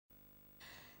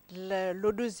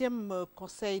Le deuxième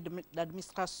conseil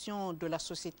d'administration de la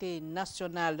Société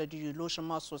nationale du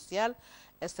logement social,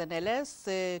 SNLS,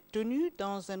 est tenu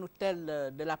dans un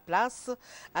hôtel de la place.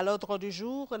 À l'ordre du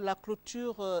jour, la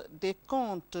clôture des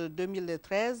comptes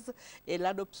 2013 et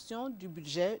l'adoption du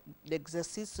budget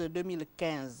d'exercice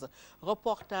 2015.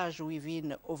 Reportage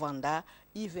Wivine Ovanda,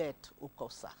 Yvette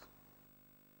Okosa.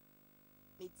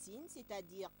 Médecine,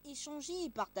 c'est-à-dire échanger et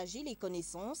partager les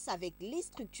connaissances avec les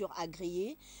structures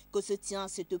agréées, que se tient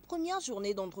cette première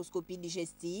journée d'endoscopie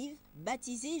digestive,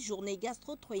 baptisée Journée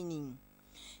Gastro-Training.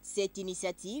 Cette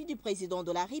initiative du président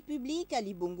de la République,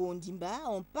 Ali Bongo Ondimba,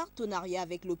 en partenariat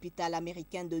avec l'hôpital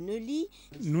américain de Neuilly.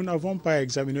 Nous n'avons pas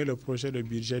examiné le projet de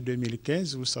budget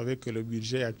 2015. Vous savez que le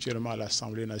budget est actuellement à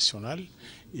l'Assemblée nationale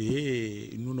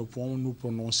et nous ne pouvons nous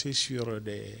prononcer sur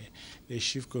des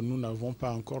chiffres que nous n'avons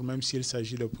pas encore, même s'il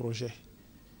s'agit de projets.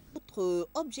 Notre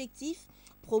objectif,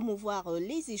 promouvoir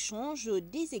les échanges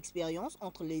des expériences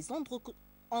entre les endoscopies.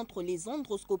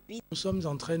 Nous sommes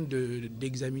en train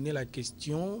d'examiner la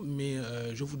question, mais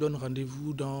je vous donne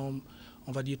rendez-vous dans,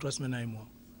 on va dire, 3 semaines à 1 mois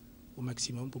au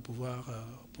maximum pour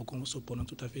qu'on se prononce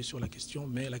tout à fait sur la question,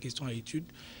 mais la question à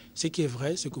étude. Ce qui est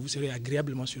vrai, c'est que vous serez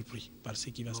agréablement surpris par ce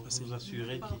qui va se passer. Vous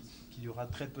assurez qu'il y aura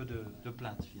très peu de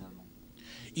plaintes finalement?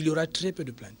 Il y aura très peu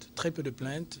de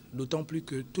plaintes, d'autant plus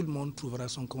que tout le monde trouvera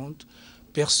son compte.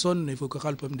 Personne n'évoquera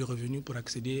le problème de revenus pour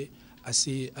accéder à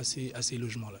ces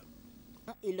logements-là.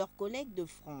 Et leurs collègues de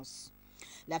France.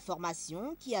 La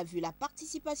formation, qui a vu la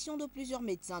participation de plusieurs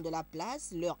médecins de la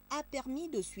place, leur a permis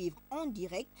de suivre en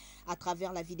direct, à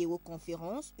travers la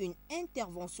vidéoconférence, une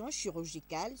intervention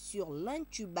chirurgicale sur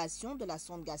l'intubation de la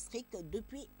sonde gastrique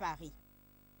depuis Paris.